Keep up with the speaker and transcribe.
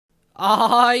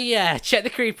Oh, yeah. Check the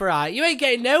creeper out. You ain't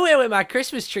getting nowhere with my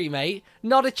Christmas tree, mate.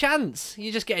 Not a chance.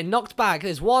 You're just getting knocked back.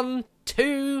 There's 1,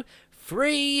 2,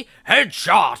 3.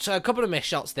 Headshot. A couple of missed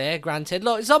shots there, granted.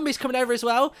 Look, zombies coming over as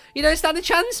well. You don't stand a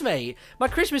chance, mate. My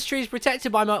Christmas tree is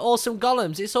protected by my awesome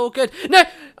golems. It's all good. No!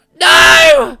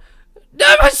 No!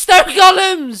 No, my snow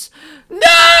golems! No!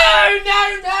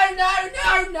 No, no, no,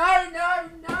 no, no, no, no,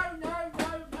 no, no,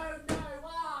 no, no.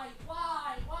 Why?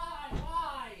 Why? Why?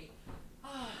 Why?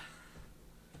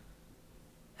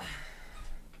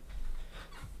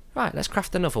 Right, let's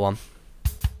craft another one.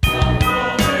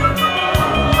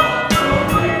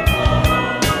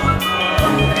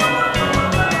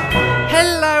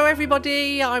 Hello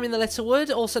everybody, I'm in the Little Wood,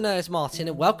 also known as Martin,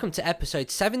 and welcome to episode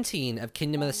 17 of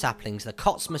Kingdom of the Saplings. The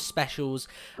Cotsmas specials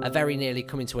are very nearly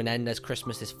coming to an end as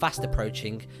Christmas is fast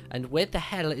approaching, and where the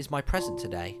hell is my present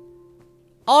today?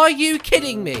 Are you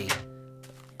kidding me?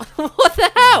 What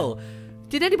the hell?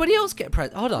 Did anybody else get a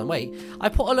present? Hold on, wait. I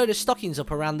put a load of stockings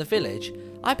up around the village.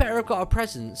 I better have got a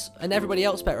presents, and everybody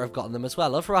else better have gotten them as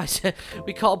well. Otherwise,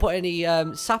 we can't put any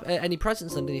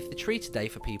presents underneath the tree today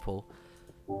for people.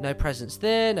 No presents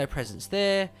there, no presents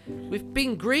there. We've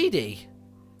been greedy.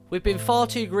 We've been far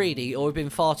too greedy, or we've been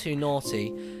far too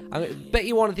naughty. I bet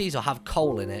you one of these will have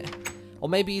coal in it. Or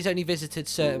maybe he's only visited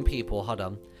certain people. Hold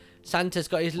on. Santa's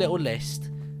got his little list,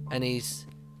 and he's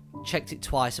checked it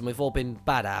twice, and we've all been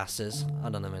badasses.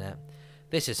 Hold on a minute.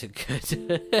 This isn't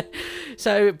good.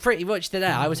 So, pretty much today,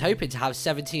 I was hoping to have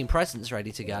 17 presents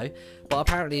ready to go. But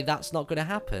apparently, that's not going to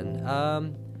happen.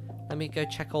 Let me go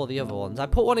check all the other ones. I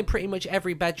put one in pretty much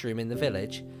every bedroom in the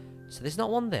village. So there's not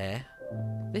one there.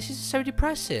 This is so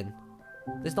depressing.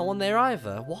 There's not one there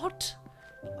either. What?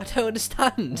 I don't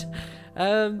understand.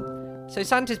 So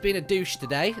Santa's been a douche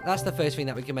today. That's the first thing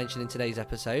that we can mention in today's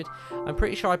episode. I'm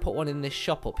pretty sure I put one in this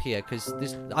shop up here. Because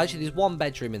there's one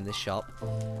bedroom in this shop.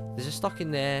 There's a stock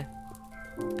in there.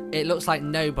 It looks like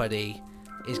nobody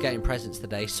is getting presents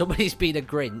today. Somebody's been a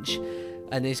Grinch.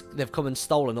 And they've come and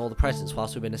stolen all the presents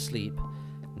whilst we've been asleep.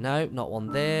 No, not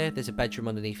one there. There's a bedroom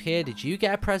underneath here. Did you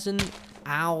get a present?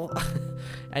 Ow.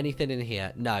 Anything in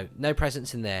here? No. No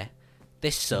presents in there.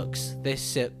 This sucks.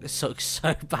 This sucks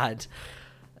so bad.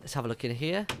 Let's have a look in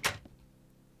here.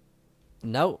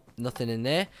 No, nothing in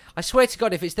there. I swear to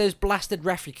God, if it's those blasted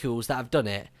refugees that have done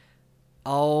it.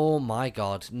 Oh my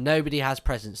God. Nobody has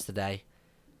presents today.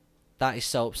 That is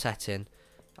so upsetting.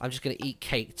 I'm just going to eat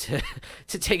cake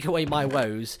to take away my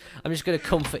woes. I'm just going to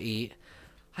comfort eat.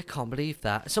 I can't believe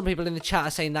that. Some people in the chat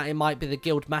are saying that it might be the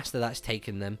guild master that's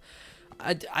taken them.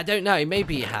 I don't know.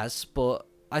 Maybe he has, but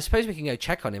I suppose we can go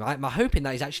check on him. I'm hoping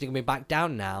that he's actually going to be back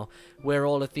down now where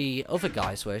all of the other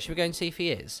guys were. Should we go and see if he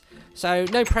is? So,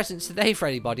 no presents today for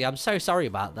anybody. I'm so sorry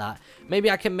about that. Maybe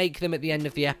I can make them at the end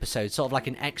of the episode, sort of like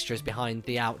an extras behind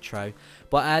the outro.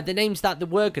 But the names that they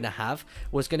were going to have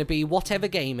was going to be Whatever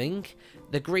Gaming,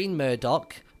 The Green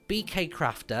Murdoch, BK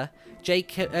Crafter,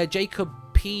 Jacob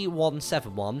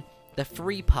P171, The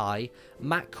Free Pie,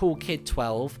 Matt Cool Kid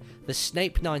 12, The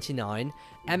Snape 99,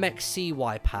 MXC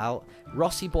Wipeout,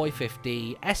 Rossi Boy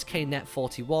 50, SKNet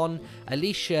 41,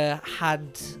 Alicia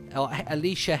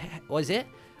what is it?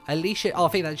 Alicia, oh, I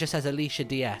think that just says Alicia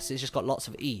DS. It's just got lots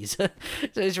of E's. So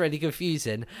it's really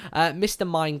confusing. Mr.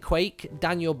 Mindquake,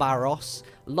 Daniel Barros,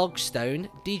 Logstone,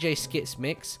 DJ Skits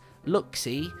Mix,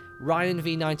 Luxy, Ryan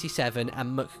V97,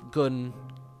 and McGun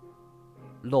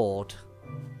Lord.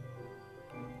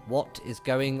 What is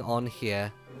going on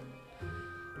here?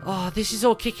 Oh, this is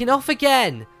all kicking off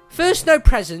again. First no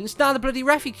presents, now the bloody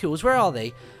refugees. Where are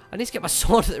they? I need to get my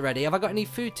sword at the ready. Have I got any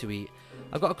food to eat?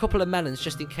 I've got a couple of melons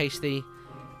just in case they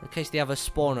have a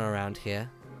spawner around here.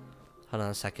 Hold on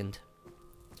a second.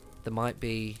 There might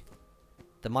be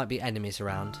enemies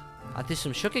around. There's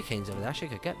some sugar canes over there. I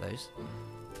should go get those.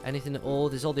 Anything at all?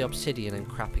 There's all the obsidian and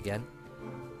crap again.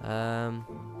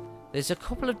 There's a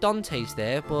couple of Dantes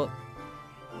there, but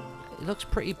it looks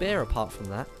pretty bare apart from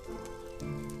that.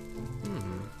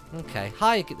 Okay.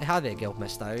 Hi there,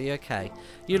 Guildmaster. Are you okay?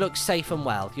 You look safe and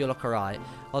well. You look alright.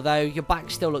 Although your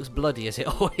back still looks bloody as it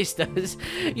always does.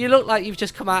 You look like you've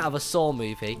just come out of a Saw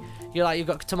movie. You're like you've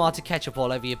got tomato ketchup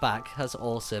all over your back. That's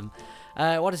awesome.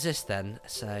 What is this then?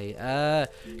 Say,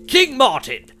 King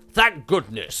Martin! Thank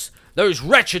goodness! Those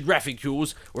wretched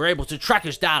refugees were able to track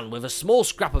us down with a small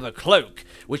scrap of a cloak,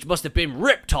 which must have been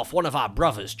ripped off one of our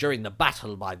brothers during the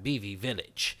battle by BYEEE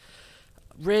village.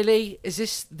 Really? Is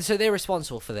this... So they're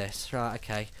responsible for this? Right,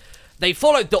 okay. They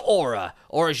followed the aura,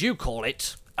 or as you call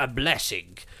it, a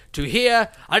blessing, to here,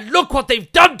 and look what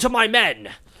they've done to my men!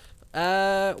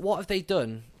 What have they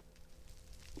done?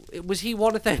 Was he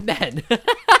one of their men?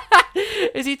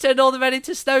 Has he turned all the men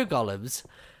into snow golems?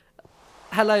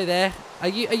 Hello there. Are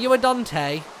you a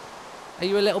Dante? Are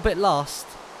you a little bit lost?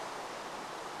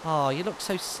 Oh, you look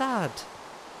so sad.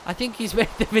 I think he's made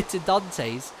them into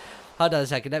Dantes. Hold on a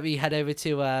second. Let me head over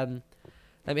to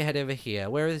let me head over here.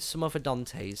 Where are some other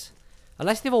Dantes?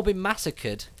 Unless they've all been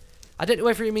massacred. I don't know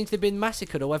whether it means they've been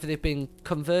massacred or whether they've been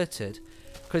converted.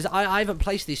 Because I haven't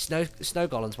placed these snow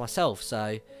golems myself,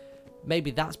 so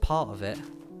maybe that's part of it.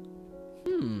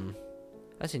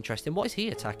 That's interesting. What is he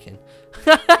attacking?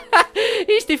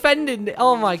 He's defending.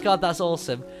 Oh my god, that's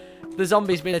awesome. The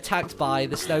zombie's been attacked by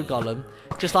the snow golem,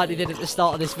 just like they did at the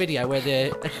start of this video where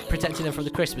they're protecting them from the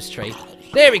Christmas tree.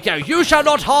 There we go. You shall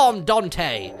not harm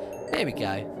Dante. There we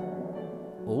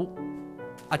go. Oh,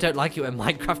 I don't like it when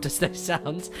Minecraft does those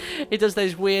sounds. It does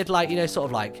those weird, like, you know, sort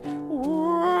of like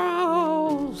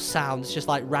sounds just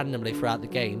like randomly throughout the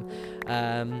game.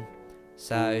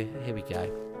 So here we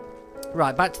go.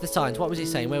 Right, back to the signs. What was he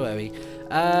saying? Where were we?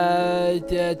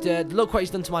 Look what he's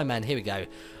done to my men. Here we go.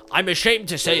 I'm ashamed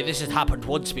to say this has happened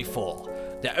once before.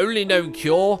 The only known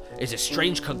cure is a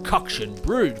strange concoction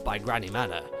brewed by Granny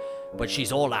Manor. But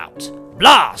she's all out.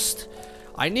 Blast!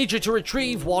 I need you to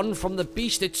retrieve one from the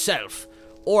beast itself.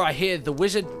 Or I hear the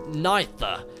wizard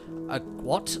Nither.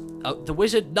 What? The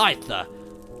wizard Nither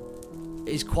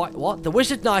is quite... What? The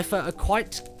wizard Nither are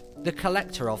quite the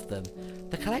collector of them.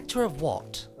 The collector of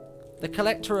what? The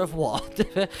collector of what?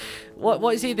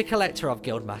 What is he the collector of,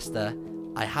 Guildmaster?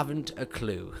 I haven't a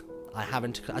clue. I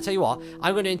haven't a clue. I'll tell you what,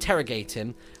 I'm going to interrogate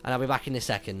him, and I'll be back in a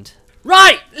second.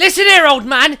 Right! Listen here, old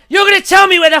man! You're going to tell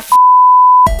me where the f***...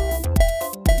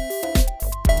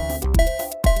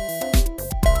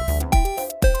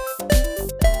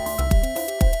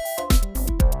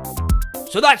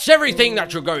 So that's everything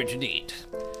that you're going to need.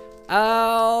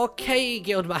 Okay,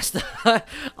 Guildmaster.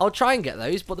 I'll try and get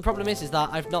those, but the problem is that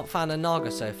I've not found a Naga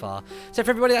so far. So for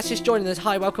everybody that's just joining us,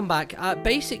 hi, welcome back.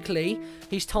 Basically,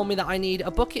 he's told me that I need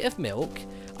a bucket of milk,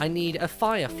 I need a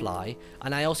firefly,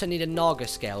 and I also need a Naga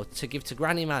scale to give to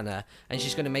Granny Manor, and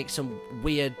she's going to make some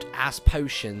weird-ass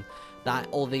potion that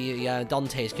all the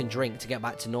Dantes can drink to get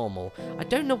back to normal. I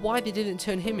don't know why they didn't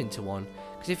turn him into one,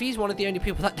 because if he's one of the only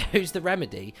people that knows the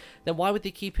remedy, then why would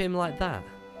they keep him like that?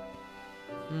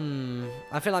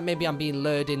 I feel like maybe I'm being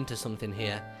lured into something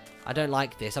here. I don't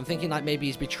like this. I'm thinking like maybe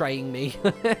he's betraying me.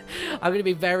 I'm going to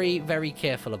be very, very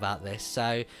careful about this.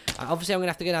 So, obviously I'm going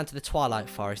to have to go down to the Twilight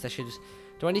Forest.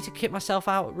 Do I need to kit myself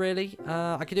out, really?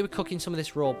 I could do with cooking some of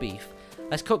this raw beef.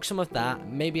 Let's cook some of that.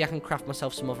 Maybe I can craft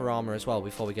myself some other armor as well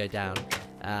before we go down.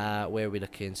 Where are we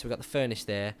looking? So we've got the furnace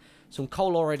there. Some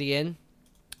coal already in.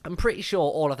 I'm pretty sure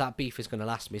all of that beef is going to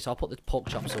last me, so I'll put the pork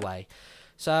chops away.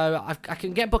 So I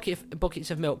can get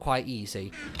buckets of milk quite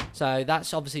easy. So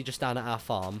that's obviously just down at our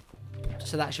farm.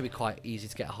 So that should be quite easy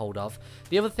to get a hold of.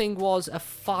 The other thing was a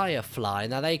firefly.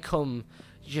 Now they come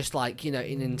just like, you know,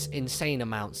 in insane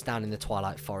amounts down in the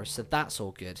Twilight Forest. So that's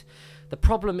all good. The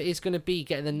problem is going to be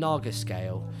getting the Naga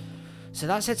scale. So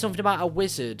that said something about a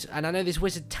wizard. And I know there's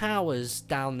wizard towers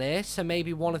down there. So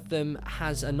maybe one of them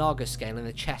has a Naga scale in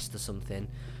a chest or something.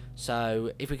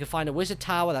 So, if we can find a wizard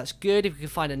tower, that's good. If we can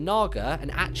find a Naga, an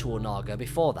actual Naga,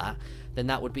 before that, then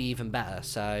that would be even better.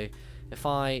 So, if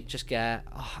I just get...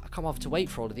 Oh, I can't bother to wait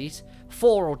for all of these.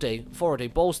 4 will do. 4 will do.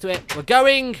 Balls to it. We're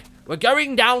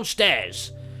going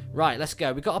downstairs. Right, let's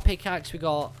go. We got a pickaxe. We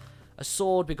got a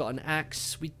sword. We got an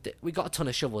axe. We got a ton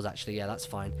of shovels, actually. Yeah, that's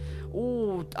fine.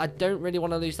 Ooh, I don't really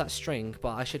want to lose that string,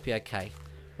 but I should be okay.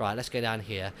 Right, let's go down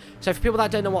here. So, for people that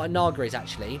don't know what a Naga is,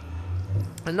 actually...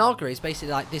 A Naga is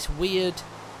basically like this weird,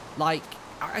 like,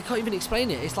 I can't even explain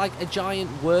it. It's like a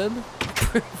giant worm,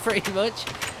 pretty much.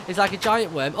 It's like a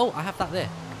giant worm. Oh, I have that there.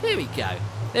 There we go.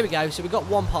 There we go. So we've got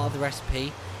one part of the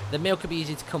recipe. The milk could be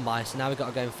easy to come by, so now we've got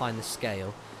to go and find the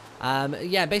scale.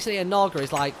 Yeah, basically a Naga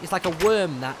is like, it's like a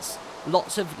worm that's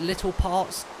lots of little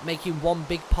parts making one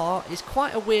big part. It's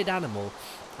quite a weird animal.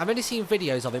 I've only seen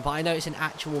videos of it, but I know it's an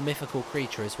actual mythical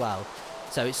creature as well.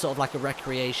 So it's sort of like a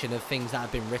recreation of things that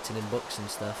have been written in books and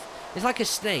stuff. It's like a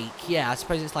snake. Yeah, I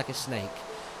suppose it's like a snake.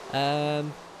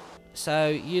 So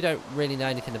you don't really know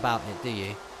anything about it, do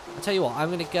you? I'll tell you what, I'm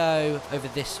going to go over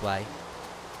this way.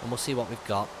 And we'll see what we've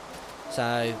got.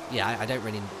 So, yeah, I don't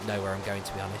really know where I'm going,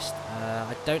 to be honest.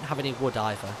 I don't have any wood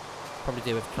either. Probably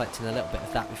do with collecting a little bit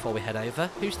of that before we head over.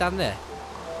 Who's down there?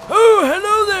 Oh,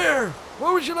 hello there!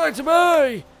 What would you like to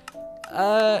buy?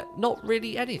 Not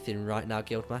really anything right now,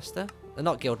 Guildmaster.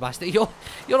 Not Guildmaster.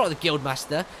 You're not the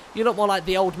Guildmaster. You're not more like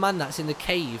the old man that's in the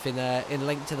cave in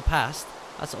Link to the Past.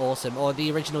 That's awesome. Or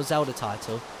the original Zelda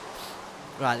title.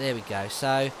 Right, there we go.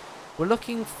 So we're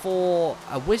looking for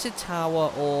a wizard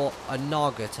tower or a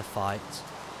Naga to fight.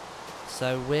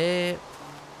 So where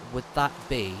would that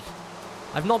be?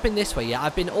 I've not been this way yet.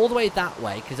 I've been all the way that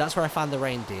way, because that's where I found the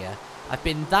reindeer. I've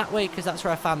been that way, because that's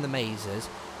where I found the mazes.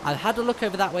 I've had a look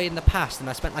over that way in the past, and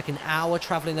I spent like an hour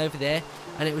travelling over there,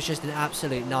 and it was just an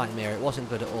absolute nightmare. It wasn't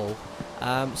good at all.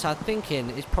 So I'm thinking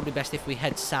it's probably best if we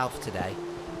head south today.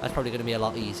 That's probably going to be a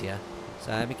lot easier.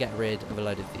 So let me get rid of a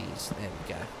load of these. There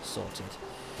we go. Sorted.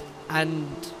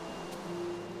 And...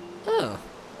 oh.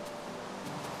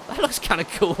 That looks kind of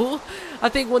cool. I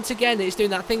think once again it's doing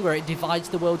that thing where it divides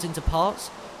the worlds into parts,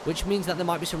 which means that there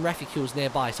might be some refugees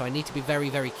nearby, so I need to be very,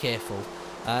 very careful.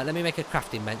 Let me make a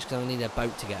crafting bench, because I need a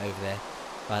boat to get over there.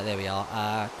 Right, there we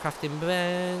are. Crafting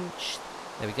bench.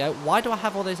 There we go. Why do I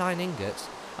have all those iron ingots?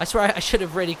 I swear I should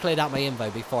have really cleared out my info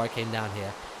before I came down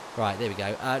here. Right, there we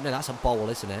go. No, that's a bowl,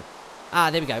 isn't it? Ah,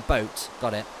 there we go. Boat.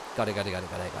 Got it. Got it.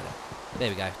 There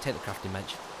we go. Take the crafting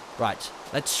bench. Right.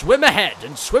 Let's swim ahead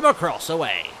and swim across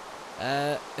away.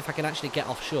 If I can actually get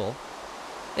offshore.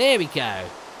 There we go.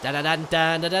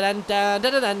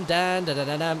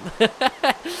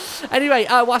 Anyway,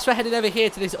 whilst we're heading over here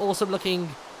to this awesome looking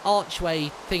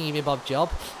archway thingy-me-bob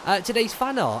job, today's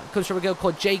fan art comes from a girl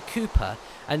called Jay Cooper,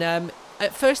 and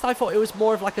at first I thought it was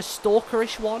more of like a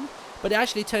stalkerish one, but it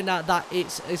actually turned out that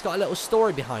it's got a little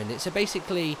story behind it. So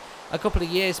basically, a couple of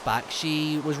years back,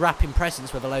 she was wrapping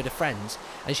presents with a load of friends,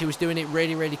 and she was doing it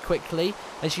really, really quickly,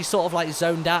 and she sort of like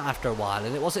zoned out after a while,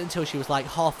 and it wasn't until she was like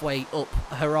halfway up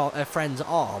her friend's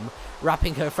arm,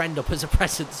 wrapping her friend up as a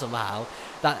present somehow,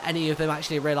 that any of them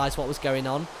actually realised what was going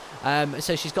on.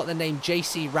 So she's got the name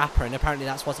JC Rapper, and apparently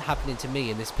that's what's happening to me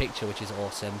in this picture, which is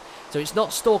awesome. So it's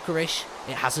not stalkerish,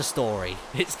 it has a story.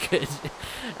 It's good.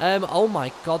 Oh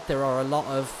my god, there are a lot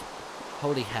of...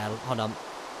 holy hell, hold on.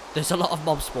 There's a lot of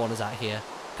mob spawners out here.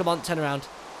 Come on, turn around.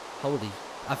 Holy...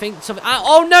 I think something...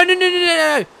 oh, no, no, no,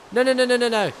 no, no, no, no, no, no, no,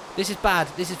 no. This is bad.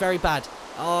 This is very bad.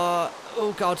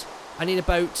 Oh, God. I need a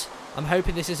boat. I'm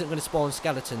hoping this isn't going to spawn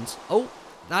skeletons. Oh,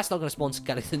 that's not going to spawn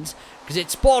skeletons, because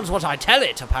it spawns what I tell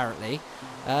it, apparently.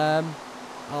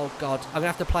 Oh, God. I'm going to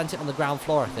have to plant it on the ground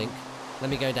floor, I think. Let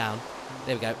me go down.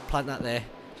 There we go. Plant that there.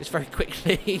 Just very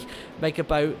quickly. Make a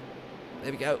boat.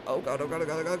 There we go. Oh, God, oh, God, oh,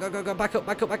 God, oh, God, oh, God, oh, God. Back up,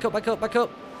 back up, back up, back up, back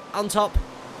up. On top.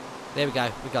 There we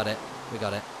go. We got it. We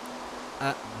got it.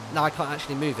 Now I can't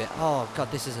actually move it. Oh,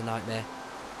 God, this is a nightmare.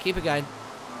 Keep it going.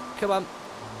 Come on.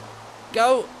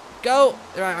 Go. Go.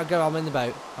 Right, I'll go. I'm in the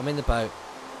boat. I'm in the boat.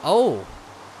 Oh.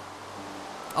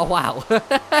 Oh, wow.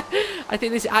 I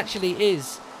think this actually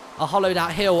is a hollowed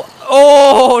out hill.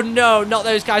 Oh, no. Not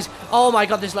those guys. Oh, my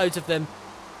God, there's loads of them.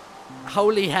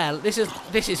 Holy hell. This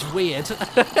is weird.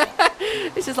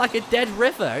 This is like a dead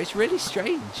river. It's really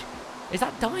strange. Is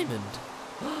that diamond?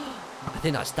 I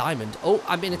think that's diamond. Oh,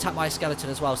 I'm being attacked by a skeleton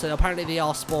as well. So apparently they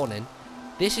are spawning.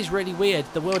 This is really weird.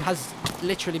 The world has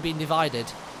literally been divided.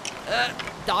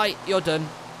 Die. You're done.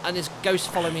 And there's ghosts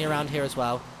following me around here as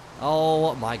well.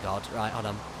 Oh, my God. Right, hold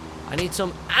on. I need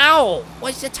some... Ow! Why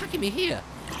is he attacking me here?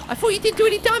 I thought you didn't do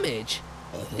any damage.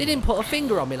 They didn't put a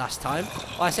finger on me last time.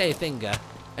 Well, I say a finger.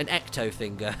 An ecto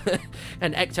finger.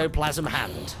 An ectoplasm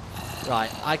hand.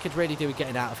 Right, I could really do with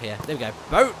getting out of here. There we go.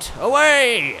 Boat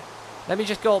away! Let me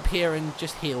just go up here and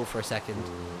just heal for a second.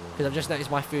 Because I've just noticed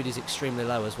my food is extremely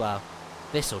low as well.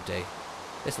 This'll do.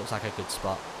 This looks like a good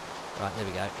spot. Right, there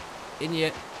we go. In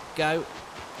you go.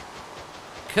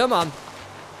 Come on.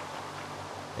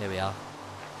 There we are.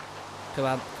 Come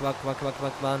on, come on, come on, come on, come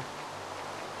on, come on.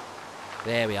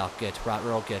 There we are. Good. Right,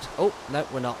 we're all good. Oh, no,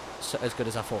 we're not so as good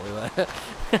as I thought we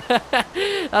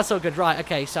were. That's all good. Right,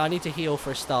 okay, so I need to heal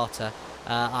for a starter.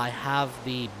 I have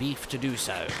the beef to do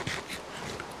so.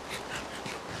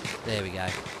 There we go.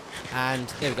 And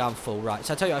there we go, I'm full. Right,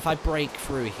 so I tell you what, if I break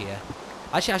through here...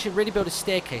 Actually, I should really build a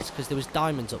staircase, because there was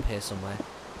diamonds up here somewhere.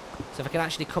 So if I can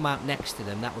actually come out next to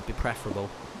them, that would be preferable.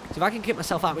 So if I can keep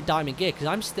myself out with diamond gear, because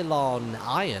I'm still on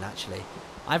iron, actually.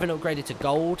 I haven't upgraded to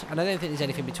gold, and I don't think there's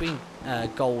anything between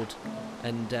gold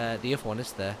and the other one,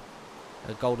 is there?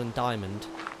 Gold and diamond.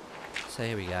 So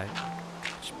here we go.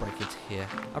 Just break it here.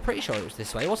 I'm pretty sure it was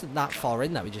this way. It wasn't that far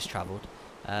in that we just travelled.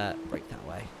 Break that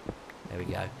way. There we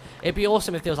go. It'd be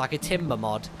awesome if there was like a timber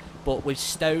mod, but with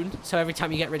stone. So every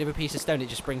time you get rid of a piece of stone, it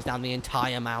just brings down the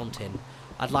entire mountain.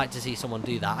 I'd like to see someone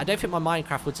do that. I don't think my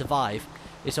Minecraft would survive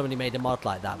if somebody made a mod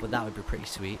like that, but that would be pretty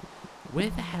sweet. Where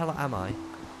the hell am I?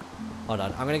 Hold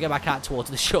on, I'm going to go back out towards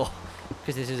the shore,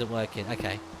 because this isn't working.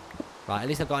 Okay. Right, at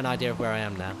least I've got an idea of where I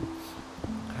am now.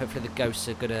 Hopefully the ghosts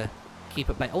are going to keep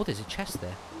at bay. Oh, there's a chest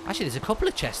there. Actually, there's a couple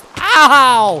of chests.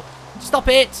 Ow! Stop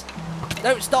it!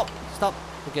 No, stop! Stop.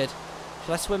 We're good.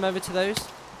 Shall I swim over to those?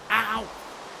 Ow!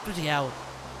 Bloody hell.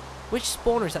 Which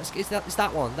spawner is that? Is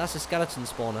that one? That's a skeleton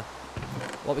spawner.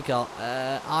 What we got?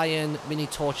 Iron. We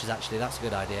need torches, actually. That's a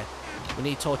good idea. We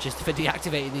need torches for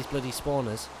deactivating these bloody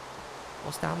spawners.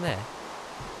 What's down there?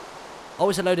 Oh,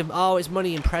 it's a load of... Oh, it's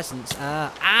money and presents.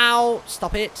 Ow!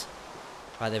 Stop it!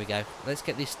 Right, there we go. Let's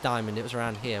get this diamond. It was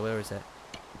around here. Where is it?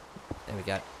 There we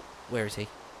go. Where is he?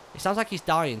 It sounds like he's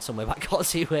dying somewhere, but I can't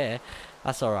see where.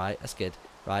 That's alright. That's good.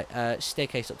 Right,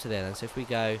 staircase up to there then. So if we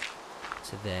go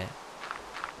to there,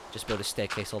 just build a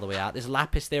staircase all the way out. There's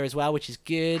lapis there as well, which is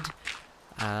good.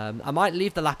 I might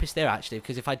leave the lapis there, actually,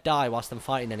 because if I die whilst I'm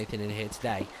fighting anything in here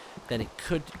today, then it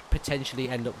could potentially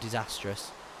end up disastrous.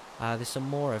 There's some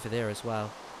more over there as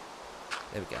well.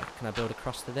 There we go. Can I build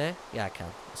across to there? Yeah, I can.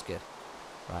 That's good.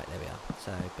 Right, there we are.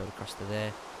 So, build across to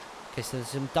there. Okay, so there's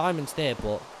some diamonds there,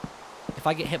 but if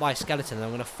I get hit by a skeleton, then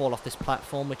I'm going to fall off this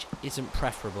platform, which isn't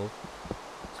preferable.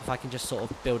 So if I can just sort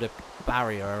of build a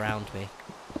barrier around me.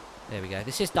 There we go.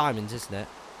 This is diamonds, isn't it?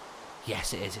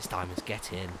 Yes, it is. It's diamonds.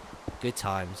 Get in. Good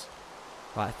times.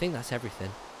 Right, I think that's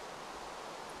everything.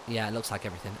 Yeah, it looks like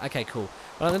everything. Okay, cool.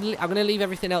 Well, I'm gonna leave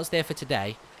everything else there for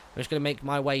today. I'm just going to make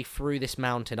my way through this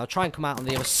mountain. I'll try and come out on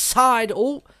the other side.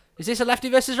 Oh, is this a lefty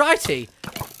versus righty?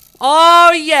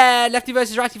 Oh, yeah. Lefty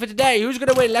versus righty for today. Who's going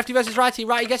to win? Lefty versus righty.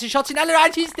 Righty gets his shots in. And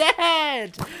righty's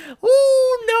dead.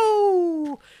 Oh,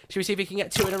 no. Should we see if he can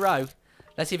get 2 in a row?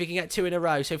 Let's see if he can get 2 in a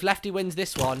row. So if lefty wins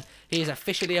this one, he is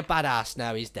officially a badass.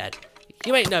 Now he's dead.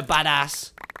 You ain't no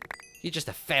badass. You're just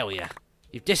a failure.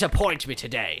 You've disappointed me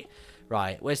today.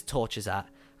 Right, where's torches at?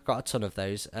 I've got a ton of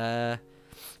those.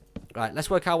 Right, let's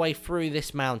work our way through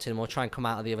this mountain and we'll try and come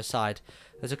out of the other side.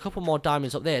 There's a couple more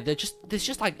diamonds up there. There's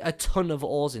just like a ton of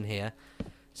ores in here.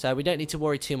 So we don't need to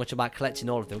worry too much about collecting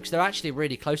all of them because they're actually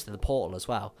really close to the portal as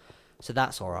well. So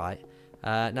that's alright.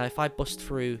 Now if I bust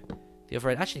through the other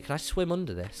end... Actually, can I swim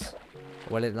under this?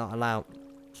 Or will it not allow...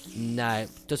 No, it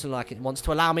doesn't like it wants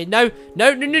to allow me. No,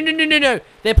 no, no, no, no, no, no, no.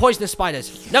 They're poisonous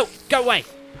spiders. No, go away.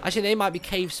 Actually, they might be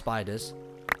cave spiders.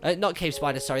 Not cave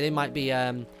spiders, sorry. They might be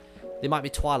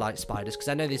twilight spiders, because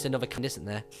I know there's another kind, isn't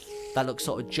there? That looks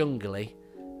sort of jungly.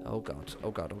 Oh, God.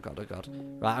 Oh, God. Oh, God. Oh, God.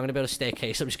 Right, I'm going to build a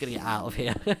staircase. I'm just going to get out of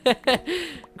here.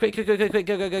 Quick, quick, quick, quick, quick.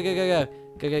 Go, go, go, go, go, go.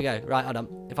 Go, go, go. Right, hold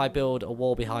on. If I build a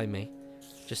wall behind me,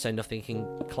 just so nothing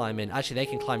can climb in. Actually, they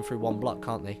can climb through one block,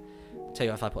 can't they? Tell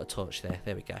you what, if I put a torch there.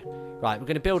 There we go. Right, we're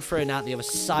going to build through and out the other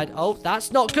side. Oh,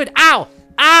 that's not good. Ow!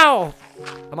 Ow!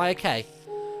 Am I okay?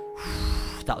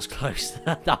 That was close.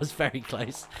 That was very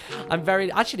close.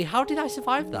 Actually, how did I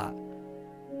survive that?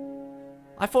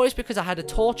 I thought it's because I had a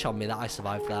torch on me that I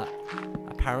survived that.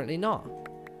 Apparently not.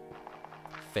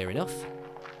 Fair enough.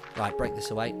 Right, break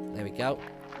this away. There we go.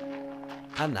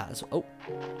 And that is... Oh.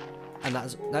 And that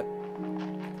is... No.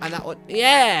 And that one...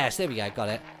 Yes! There we go. Got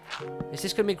it. Is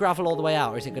this going to be gravel all the way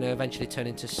out, or is it going to eventually turn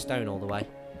into stone all the way?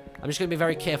 I'm just going to be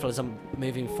very careful as I'm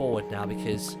moving forward now,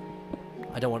 because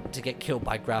I don't want to get killed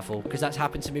by gravel, because that's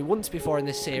happened to me once before in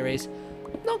this series.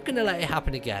 Not going to let it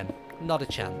happen again. Not a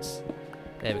chance.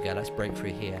 There we go, let's break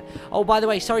through here. Oh, by the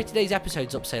way, sorry today's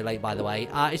episode's up so late, by the way.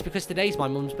 It's because today's my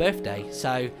mum's birthday.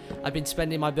 So, I've been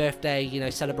spending my birthday, you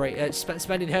know,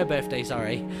 spending her birthday,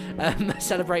 sorry.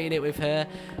 Celebrating it with her.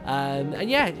 And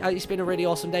yeah, it's been a really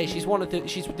awesome day. She's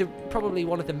probably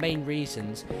one of the main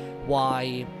reasons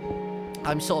why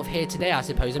I'm sort of here today, I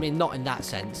suppose. I mean, not in that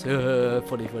sense.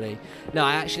 Funny, funny. No,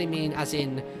 I actually mean as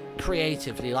in...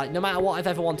 creatively, like no matter what I've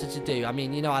ever wanted to do. I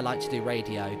mean, you know, I like to do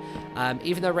radio,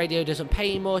 even though radio doesn't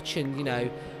pay much, and you know,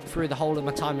 through the whole of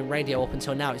my time in radio up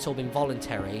until now, it's all been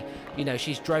voluntary. You know,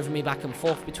 she's driven me back and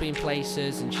forth between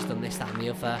places, and she's done this, that, and the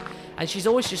other, and she's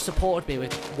always just supported me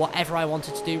with whatever I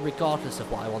wanted to do, regardless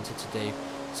of what I wanted to do.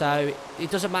 So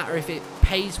it doesn't matter if it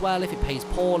pays well, if it pays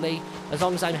poorly, as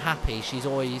long as I'm happy. She's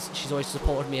always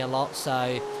supported me a lot. So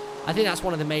I think that's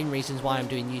one of the main reasons why I'm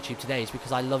doing YouTube today, is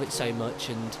because I love it so much,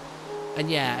 and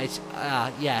yeah,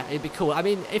 yeah, it'd be cool. I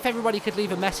mean, if everybody could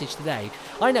leave a message today,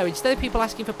 I know, instead of people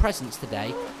asking for presents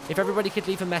today, if everybody could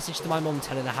leave a message to my mum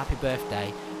telling her happy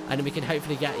birthday, and then we can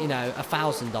hopefully get, you know,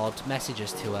 1,000 odd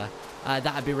messages to her,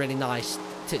 that'd be really nice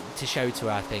to show to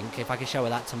her, I think. If I could show her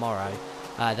that tomorrow,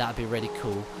 that'd be really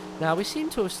cool. Now, we seem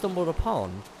to have stumbled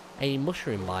upon a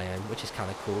mushroom biome, which is kind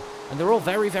of cool, and they're all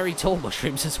very, very tall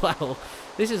mushrooms as well.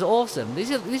 This is awesome.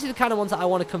 These are the kind of ones that I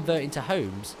want to convert into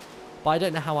homes, but I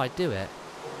don't know how I'd do it.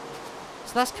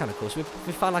 So that's kind of cool. So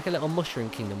we found like a little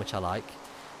mushroom kingdom, which I like.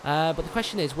 But the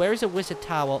question is, where is a wizard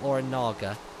tower or a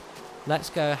naga? Let's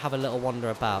go have a little wander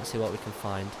about, see what we can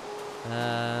find.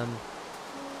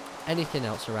 Anything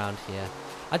else around here?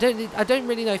 I don't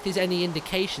really know if there's any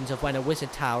indications of when a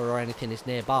wizard tower or anything is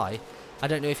nearby. I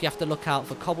don't know if you have to look out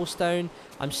for cobblestone.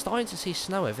 I'm starting to see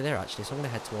snow over there, actually, so I'm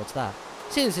going to head towards that.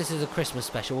 Seeing as this is a Christmas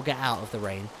special, we'll get out of the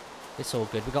rain. It's all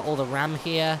good. We got all the ram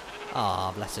here.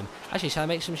 Ah, bless him. Actually, shall I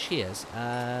make some shears?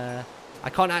 I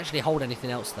can't actually hold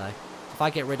anything else, though. If I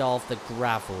get rid of the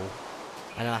gravel,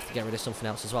 and I'll have to get rid of something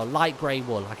else as well. Light grey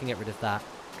wool. I can get rid of that.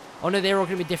 Oh, no, they're all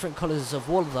going to be different colours of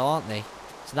wool, though, aren't they?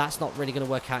 So that's not really going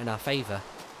to work out in our favour.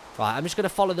 Right, I'm just going to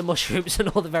follow the mushrooms and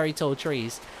all the very tall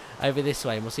trees over this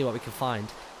way, and we'll see what we can find.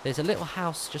 There's a little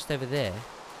house just over there.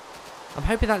 I'm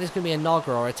hoping that there's going to be a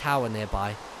Naga or a tower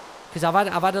nearby. Because I've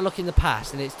had a look in the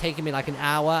past, and it's taken me like an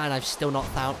hour, and I've still not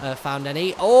found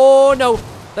any. Oh, no.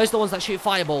 Those are the ones that shoot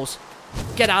fireballs.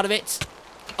 Get out of it.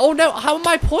 Oh, no. How am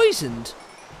I poisoned?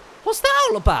 What's that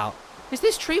all about? Is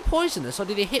this tree poisonous, or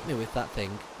did he hit me with that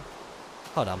thing?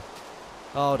 Hold on.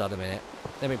 Hold on a minute.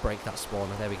 Let me break that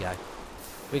spawner. There we go.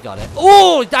 We got it.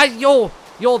 Oh,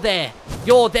 you're there.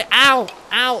 You're there. Ow.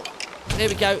 Ow. There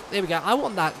we go. There we go. I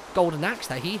want that golden axe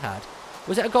that he had.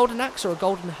 Was it a golden axe or a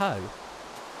golden hoe?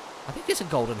 I think it's a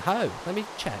golden hoe. Let me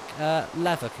check.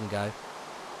 Leather can go.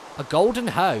 A golden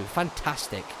hoe.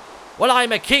 Fantastic. Well,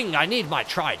 I'm a king. I need my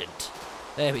trident.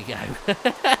 There we go.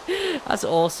 That's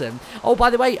awesome. Oh, by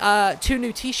the way, 2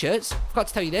 new t-shirts. Forgot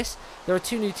to tell you this. There are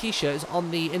 2 new t-shirts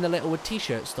in the Littlewood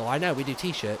t-shirt store. I know we do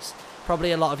t-shirts.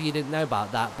 Probably a lot of you didn't know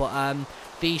about that, but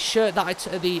the shirt that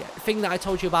the thing that I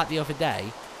told you about the other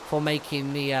day for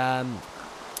making the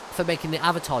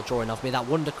avatar drawing of me that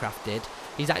Wondercraft did.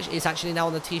 It's actually now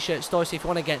on the t-shirt store, so if you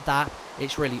want to get that,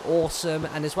 it's really awesome.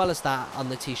 And as well as that, on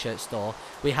the t-shirt store,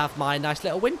 we have my nice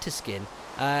little winter skin.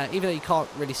 Even though you can't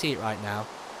really see it right now.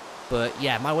 But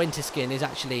yeah, my winter skin is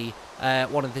actually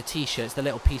one of the t-shirts, the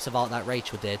little piece of art that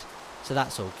Rachel did. So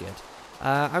that's all good.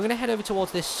 I'm going to head over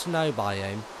towards this snow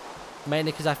biome.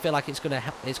 Mainly because I feel like it's gonna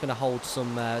hold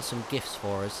some gifts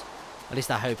for us. At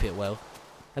least I hope it will.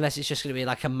 Unless it's just going to be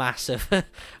like a massive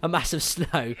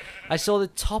snow. I saw the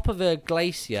top of a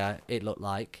glacier, it looked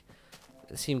like.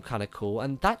 It seemed kind of cool.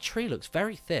 And that tree looks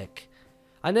very thick.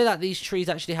 I know that these trees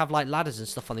actually have like ladders and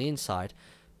stuff on the inside.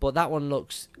 But that one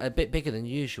looks a bit bigger than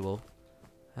usual.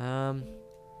 Tell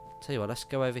you what, let's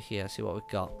go over here, see what we've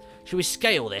got. Should we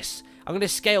scale this? I'm going to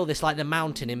scale this like the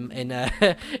mountain in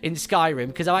Skyrim.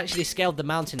 Because I actually scaled the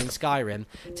mountain in Skyrim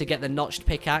to get the notched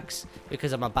pickaxe.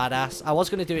 Because I'm a badass. I was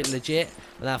going to do it legit.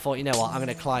 But then I thought, you know what, I'm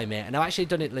going to climb it. And I've actually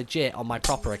done it legit on my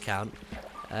proper account.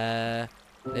 There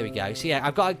we go. So yeah,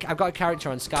 I've got a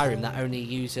character on Skyrim that only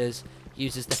uses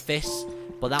the fists.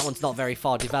 But that one's not very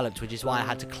far developed, which is why I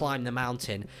had to climb the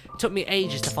mountain. It took me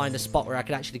ages to find a spot where I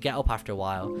could actually get up after a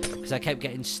while. Because I kept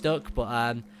getting stuck.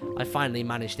 But I finally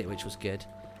managed it, which was good.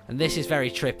 And this is very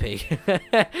trippy.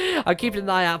 I'm keeping an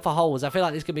eye out for holes. I feel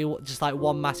like there's going to be just like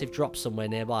one massive drop somewhere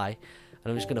nearby.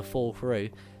 And I'm just going to fall through.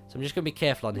 So I'm just going to be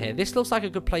careful on here. This looks like a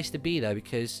good place to be though.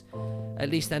 Because at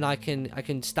least then I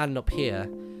can stand up here.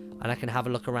 And I can have a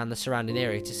look around the surrounding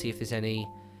area to see if there's any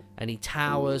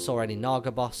towers or any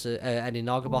Naga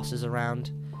bosses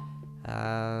around.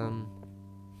 Let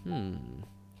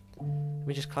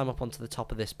me just climb up onto the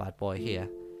top of this bad boy here.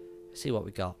 See what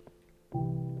we got.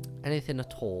 Anything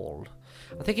at all?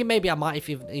 I'm thinking maybe I might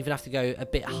even have to go a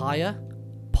bit higher.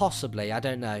 Possibly, I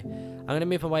don't know. I'm going to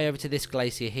move my way over to this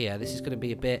glacier here. This is going to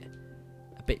be a bit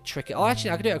tricky. Oh, actually,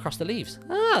 I can do it across the leaves.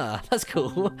 Ah, that's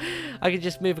cool. I can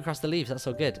just move across the leaves. That's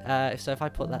all good. So if I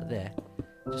put that there,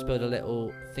 just build a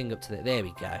little thing up to it. There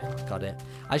we go. Got it.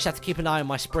 I just have to keep an eye on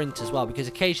my sprint as well, because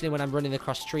occasionally when I'm running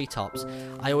across treetops,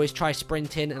 I always try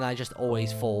sprinting and I just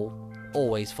always fall.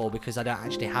 Always fall because I don't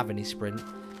actually have any sprint.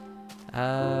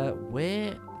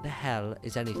 Where the hell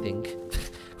is anything?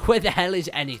 Where the hell is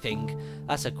anything?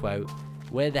 That's a quote.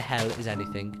 Where the hell is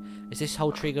anything? Is this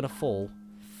whole tree going to fall?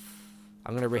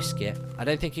 I'm going to risk it. I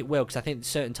don't think it will, because I think there's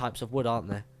certain types of wood, aren't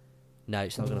there? No,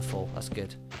 it's not going to fall. That's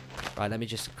good. Right, let me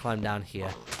just climb down here.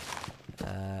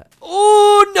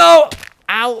 Oh, no!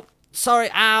 Ow! Sorry,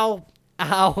 ow!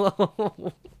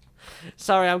 Ow!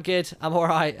 Sorry, I'm good. I'm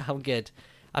alright. I'm good.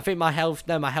 I think my health...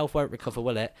 No, my health won't recover,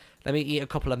 will it? Let me eat a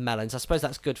couple of melons. I suppose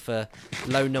that's good for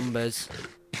low numbers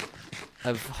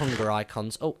of hunger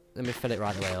icons. Oh, let me fill it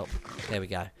right the way up. There we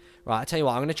go. Right, I tell you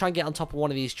what. I'm going to try and get on top of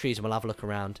one of these trees and we'll have a look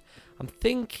around. I'm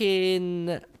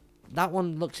thinking... That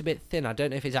one looks a bit thin. I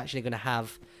don't know if it's actually going to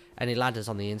have any ladders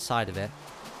on the inside of it.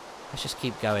 Let's just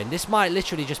keep going. This might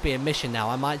literally just be a mission now.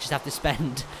 I might just have to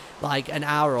spend like an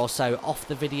hour or so off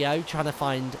the video trying to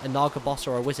find a Naga boss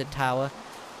or a wizard tower.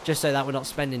 Just so that we're not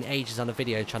spending ages on a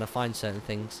video trying to find certain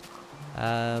things.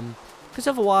 Because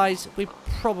otherwise, we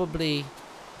probably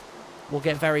will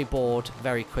get very bored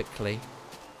very quickly.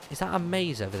 Is that a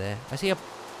maze over there? I see a...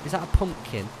 Is that a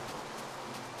pumpkin?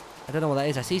 I don't know what that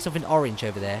is. I see something orange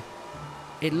over there.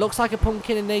 It looks like a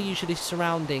pumpkin, and they're usually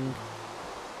surrounding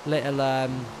little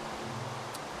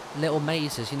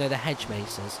mazes. You know, the hedge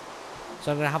mazes.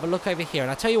 So I'm going to have a look over here.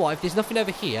 And I'll tell you what, if there's nothing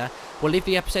over here, we'll leave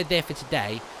the episode there for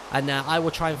today. And I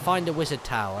will try and find a wizard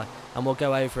tower. And we'll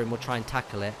go over and we'll try and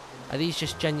tackle it. Are these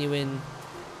just genuine...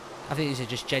 I think these are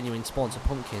just genuine spawns of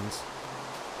pumpkins.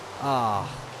 Ah,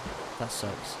 that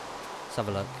sucks. Let's have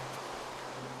a look.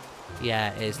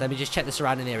 Yeah, it is. Let me just check the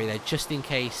surrounding area though, just in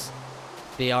case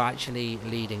they are actually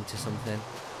leading to something.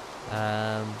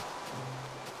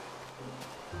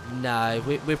 No,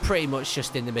 we're pretty much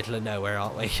just in the middle of nowhere,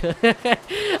 aren't we?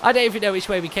 I don't even know which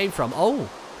way we came from. Oh!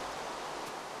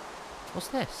 What's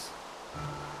this?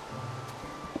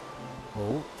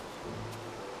 Oh.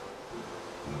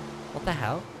 What the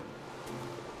hell?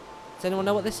 Does anyone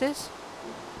know what this is?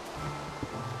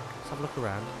 Let's have a look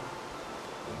around.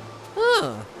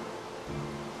 Huh.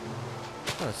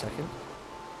 Hold on a second.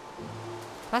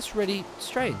 That's really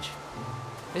strange.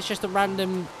 It's just a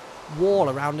random wall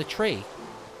around a tree.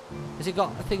 Has it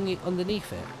got a thing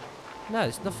underneath it? No,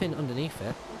 there's nothing underneath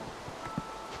it.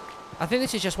 I think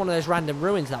this is just one of those random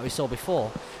ruins that we saw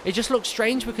before. It just looks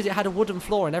strange because it had a wooden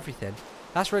floor and everything.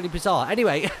 That's really bizarre.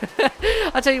 Anyway,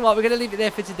 I'll tell you what, we're going to leave it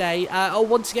there for today.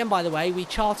 Once again, by the way, we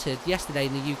charted yesterday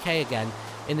in the UK again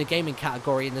in the gaming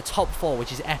category in the top 4,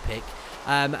 which is epic.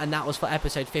 And that was for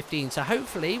episode 15. So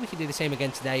hopefully we can do the same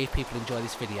again today if people enjoy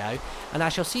this video. And I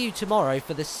shall see you tomorrow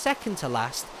for the second to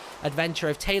last adventure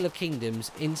of Tale of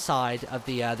Kingdoms inside of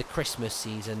the Christmas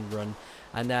season run.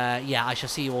 And yeah, I shall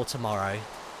see you all tomorrow.